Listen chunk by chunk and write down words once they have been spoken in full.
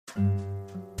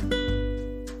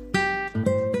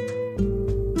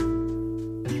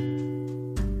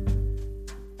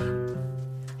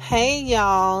Hey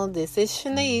y'all, this is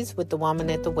Shanice with the Woman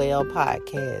at the Well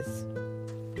podcast.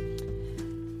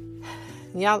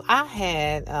 Y'all, I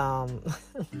had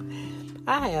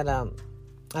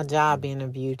a job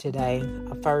interview today,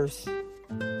 a first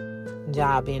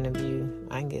job interview.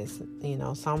 I guess,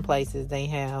 some places they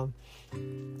have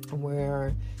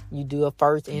where you do a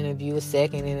first interview, a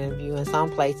second interview, and some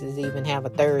places even have a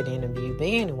third interview. But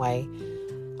anyway,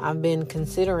 I've been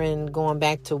considering going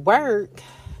back to work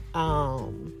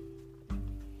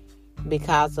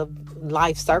because of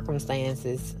life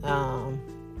circumstances.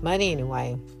 But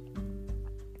anyway,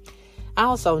 I'm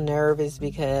also nervous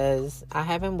because I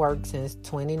haven't worked since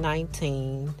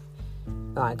 2019,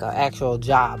 like an actual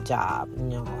job.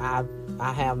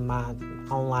 I have my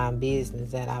online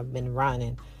business that I've been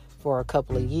running for a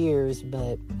couple of years,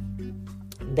 but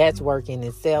that's work in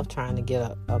itself, trying to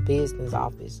get a business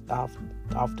off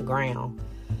the ground.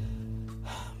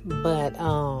 But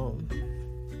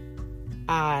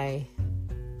I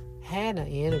had an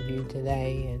interview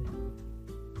today, and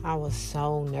I was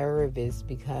so nervous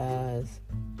because,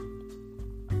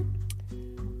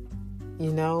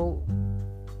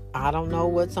 I don't know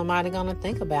what somebody gonna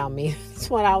think about me. That's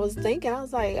what I was thinking. I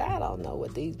was like, I don't know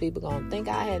what these people gonna think.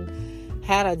 I hadn't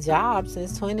had a job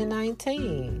since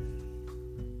 2019.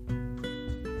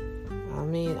 I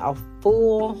mean, a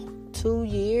full 2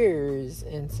 years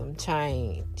and some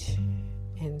change.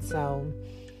 And so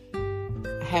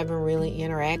I haven't really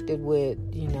interacted with,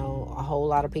 a whole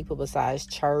lot of people besides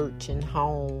church and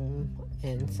home.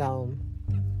 And so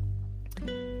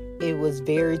it was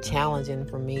very challenging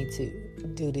for me to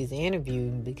do this interview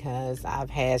because I've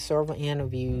had several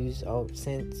interviews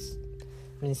since,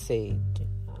 let me see,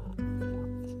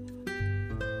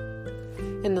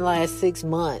 in the last 6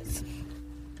 months.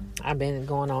 I've been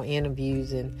going on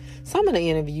interviews, and some of the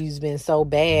interviews been so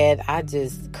bad I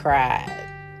just cried.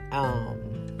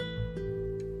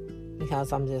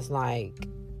 Because I'm just like,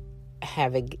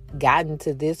 have it gotten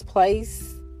to this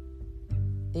place?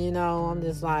 I'm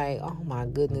just like, oh my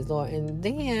goodness, Lord. And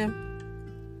then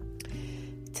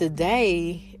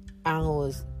today I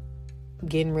was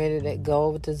getting ready to go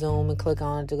over to Zoom and click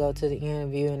on it to go to the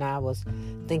interview, and I was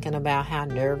thinking about how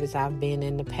nervous I've been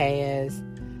in the past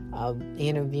of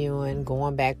interviewing,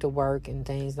 going back to work and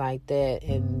things like that.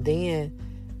 And then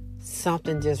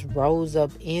something just rose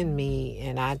up in me,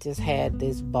 and I just had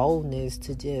this boldness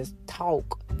to just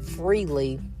talk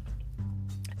freely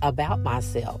about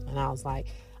myself. And I was like,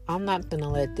 I'm not going to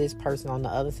let this person on the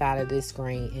other side of this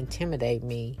screen intimidate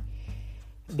me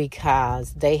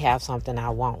because they have something I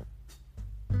want.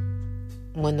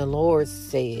 When the Lord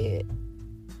said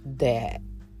that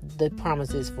the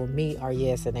promises for me are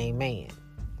yes and amen.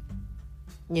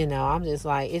 I'm just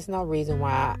like, it's no reason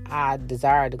why I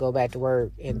desire to go back to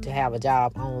work and to have a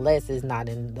job unless it's not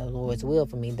in the Lord's will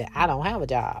for me that I don't have a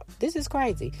job. This is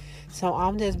crazy. So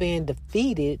I'm just being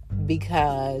defeated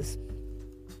because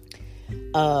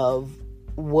of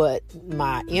what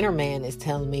my inner man is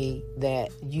telling me,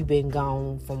 that you've been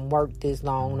gone from work this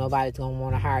long, nobody's going to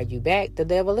want to hire you back. The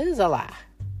devil is a lie.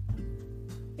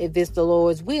 If it's the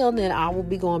Lord's will, then I will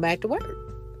be going back to work.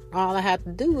 All I have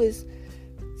to do is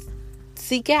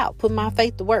seek out, put my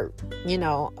faith to work.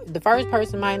 The first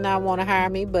person might not want to hire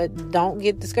me, but don't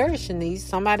get discouraged, Shanice.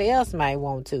 Somebody else might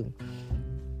want to.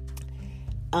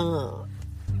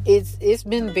 It's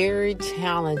been very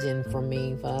challenging for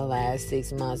me for the last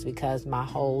 6 months because my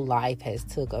whole life has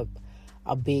took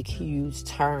a big, huge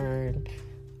turn.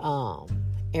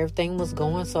 Everything was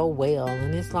going so well,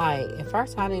 and it's like, at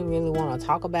first I didn't really want to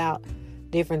talk about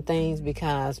different things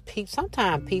because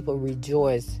sometimes people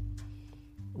rejoice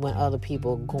when other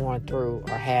people going through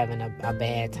or having a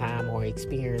bad time or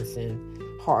experiencing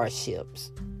hardships.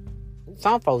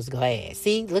 Some folks glad.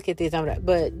 See, look at this.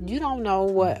 But you don't know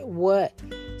what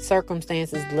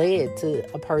circumstances led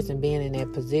to a person being in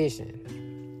that position.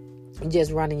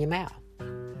 Just running your mouth.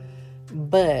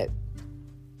 But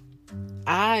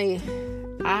I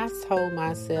told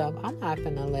myself, I'm not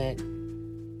going to let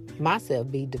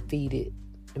myself be defeated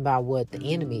by what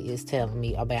the enemy is telling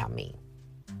me about me.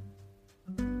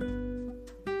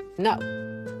 No,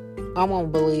 I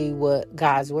won't believe what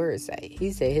God's word say.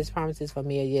 He said his promises for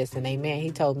me are yes and amen.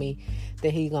 He told me that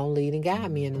he's going to lead and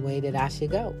guide me in the way that I should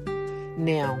go.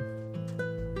 Now,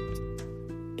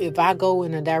 if I go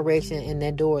in a direction and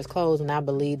that door is closed, and I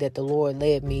believe that the Lord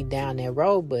led me down that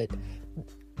road, but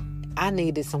I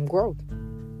needed some growth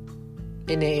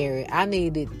in the area.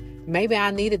 Maybe I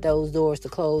needed those doors to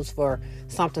close for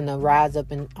something to rise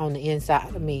up on the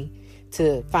inside of me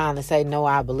to finally say, no,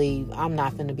 I believe. I'm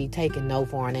not going to be taking no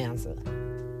for an answer.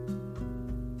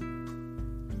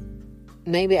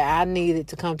 maybe I needed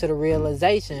to come to the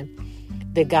realization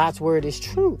that God's word is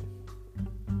true.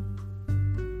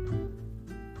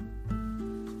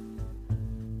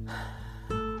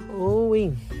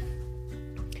 Ooh-wee.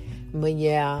 But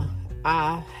yeah,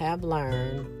 I have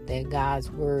learned that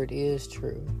God's word is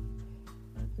true.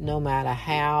 No matter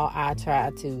how I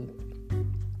try to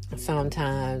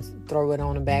sometimes throw it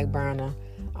on the back burner,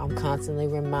 I'm constantly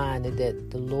reminded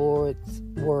that the Lord's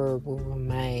word will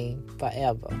remain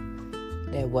forever.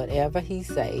 That whatever he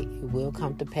say, it will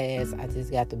come to pass. I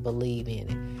just got to believe in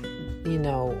it. You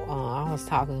know, I was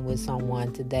talking with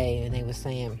someone today, and they were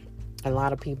saying a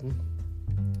lot of people,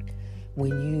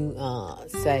 when you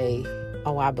say,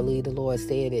 oh, I believe the Lord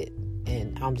said it,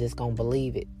 and I'm just going to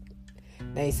believe it.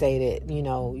 They say that, you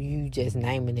know, you just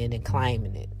naming it and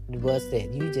claiming it. What's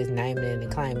that? You just naming it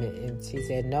and claiming it. And she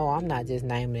said, no, I'm not just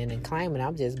naming it and claiming it.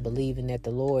 I'm just believing that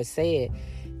the Lord said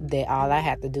that all I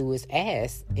have to do is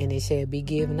ask, and it shall be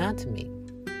given unto me.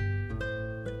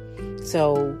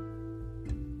 So,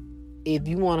 if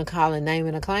you want to call it name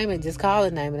it and claim it, just call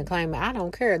it name it and claim it. I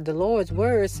don't care. The Lord's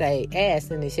words say,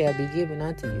 ask and it shall be given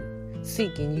unto you.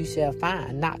 Seek and you shall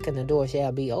find. Knock and the door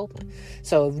shall be open.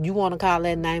 So if you want to call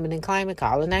that name it and claim it,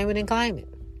 call it name it and claim it.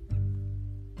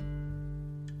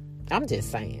 I'm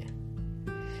just saying.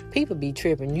 People be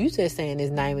tripping. You just saying this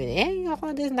name it. Ain't you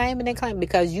want this name it and claim it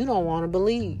because you don't want to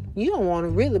believe. You don't want to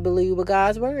really believe what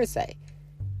God's words say.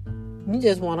 You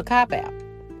just want to cop out.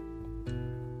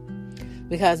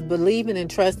 Because believing and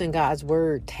trusting God's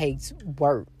word takes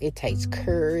work. It takes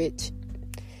courage.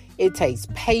 It takes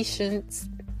patience.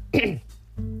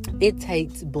 It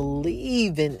takes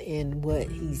believing in what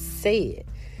he said.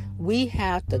 We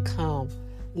have to come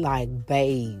like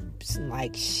babes,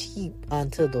 like sheep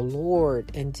unto the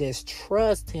Lord, and just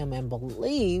trust him and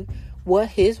believe what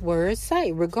his words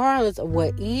say, regardless of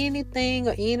what anything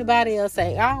or anybody else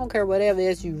say. I don't care whatever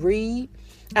else you read.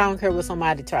 I don't care what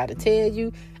somebody try to tell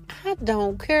you. I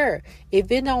don't care.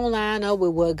 If it don't line up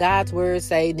with what God's words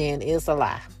say, then it's a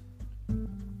lie.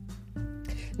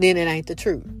 Then it ain't the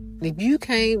truth. If you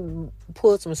can't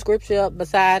pull some scripture up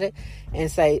beside it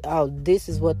and say, oh, this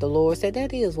is what the Lord said,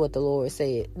 that is what the Lord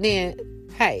said, then,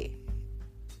 hey.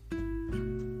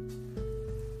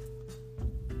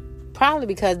 Probably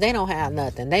because they don't have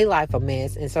nothing. They life a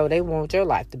mess, and so they want your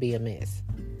life to be a mess.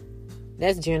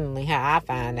 That's generally how I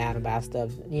find out about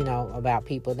stuff, you know, about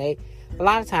people. A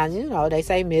lot of times, you know, they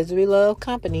say misery love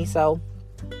company. So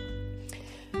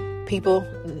people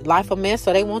life a mess,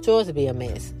 so they want yours to be a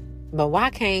mess. But why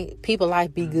can't people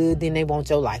life be good, then they want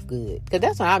your life good? Because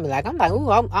that's what I'm like. I'm like, ooh,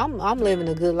 I'm living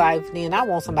a good life, then I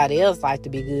want somebody else's life to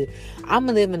be good. I'm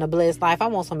living a blessed life. I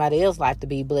want somebody else's life to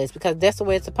be blessed, because that's the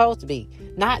way it's supposed to be.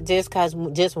 Not just because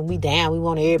just when we down, we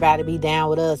want everybody to be down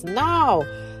with us. No.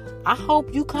 I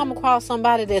hope you come across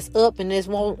somebody that's up and just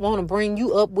want to bring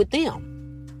you up with them.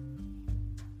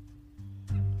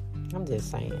 I'm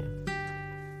just saying.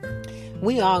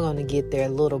 We are going to get there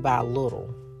little by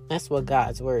little. That's what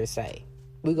God's words say.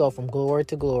 We go from glory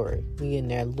to glory. We in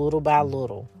there little by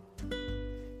little.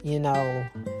 You know,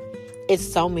 it's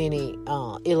so many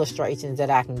illustrations that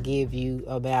I can give you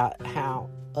about how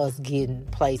us getting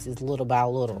places little by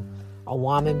little. A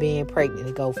woman being pregnant,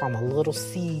 to go from a little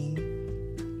seed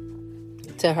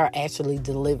to her actually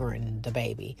delivering the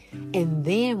baby. And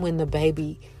then when the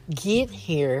baby get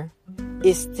here,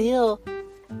 it's still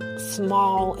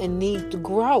small and need to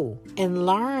grow and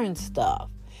learn stuff.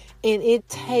 And it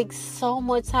takes so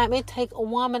much time. It takes a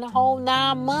woman a whole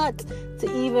 9 months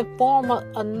to even form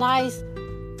a nice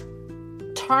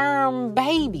term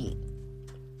baby.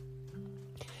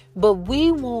 But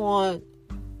we want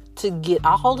to get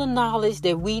all the knowledge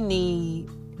that we need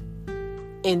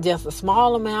in just a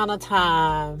small amount of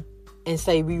time and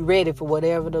say we ready for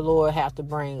whatever the Lord has to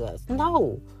bring us.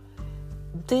 No.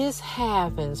 This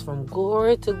happens from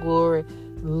glory to glory.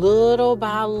 Little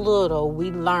by little,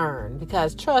 we learn.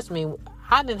 Because trust me,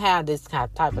 I didn't have this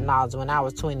type of knowledge when I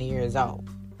was 20 years old.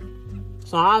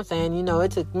 So I'm saying, you know,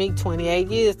 it took me 28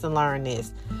 years to learn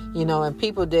this. You know, and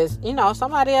people just, you know,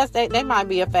 somebody else, they might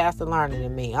be a faster learner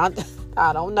than me.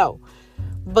 I don't know.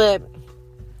 But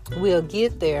we'll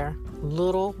get there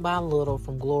little by little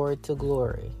from glory to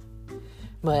glory.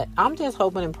 But I'm just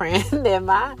hoping and praying that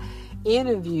my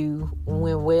interview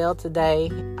went well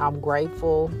today. I'm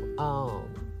grateful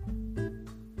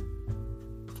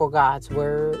for God's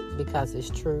word, because it's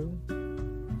true.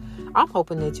 I'm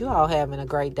hoping that you all having a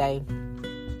great day.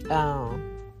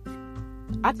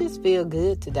 I just feel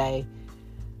good today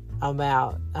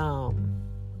about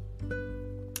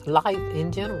life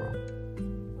in general.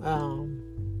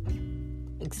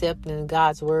 Accepting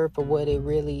God's word for what it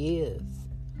really is.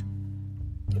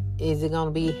 Is it going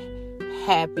to be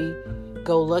happy,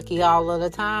 go lucky all of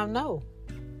the time? No.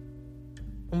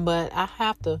 But I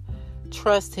have to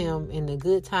trust him in the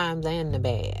good times and the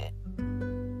bad.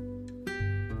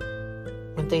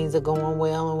 When things are going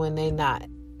well and when they're not.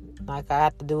 Like I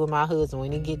have to do with my husband.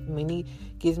 When he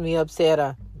gets me upset,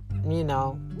 or,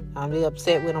 I'm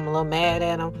upset with him, a little mad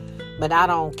at him, but I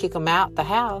don't kick him out the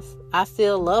house. I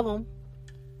still love him.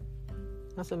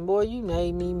 I said, boy, you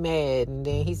made me mad. And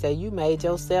then he said, you made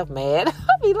yourself mad.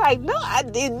 I'll be like, no, I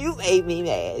didn't. You made me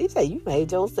mad. He said, you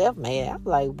made yourself mad. I'm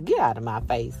like, get out of my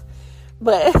face.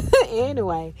 But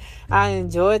anyway, I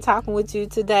enjoyed talking with you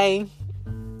today.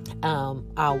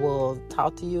 I will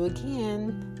talk to you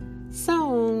again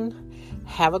soon.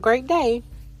 Have a great day.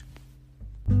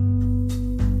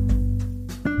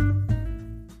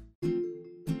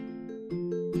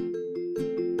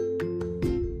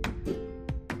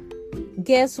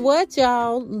 Guess what,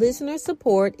 y'all? Listener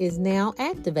support is now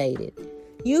activated.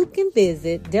 You can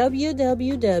visit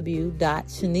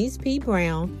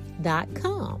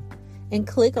www.ShanicePBrown.com and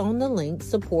click on the link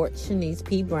Support Shanice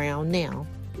P. Brown Now,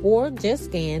 or just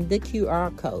scan the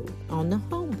QR code on the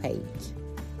homepage.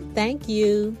 Thank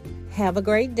you. Have a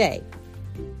great day.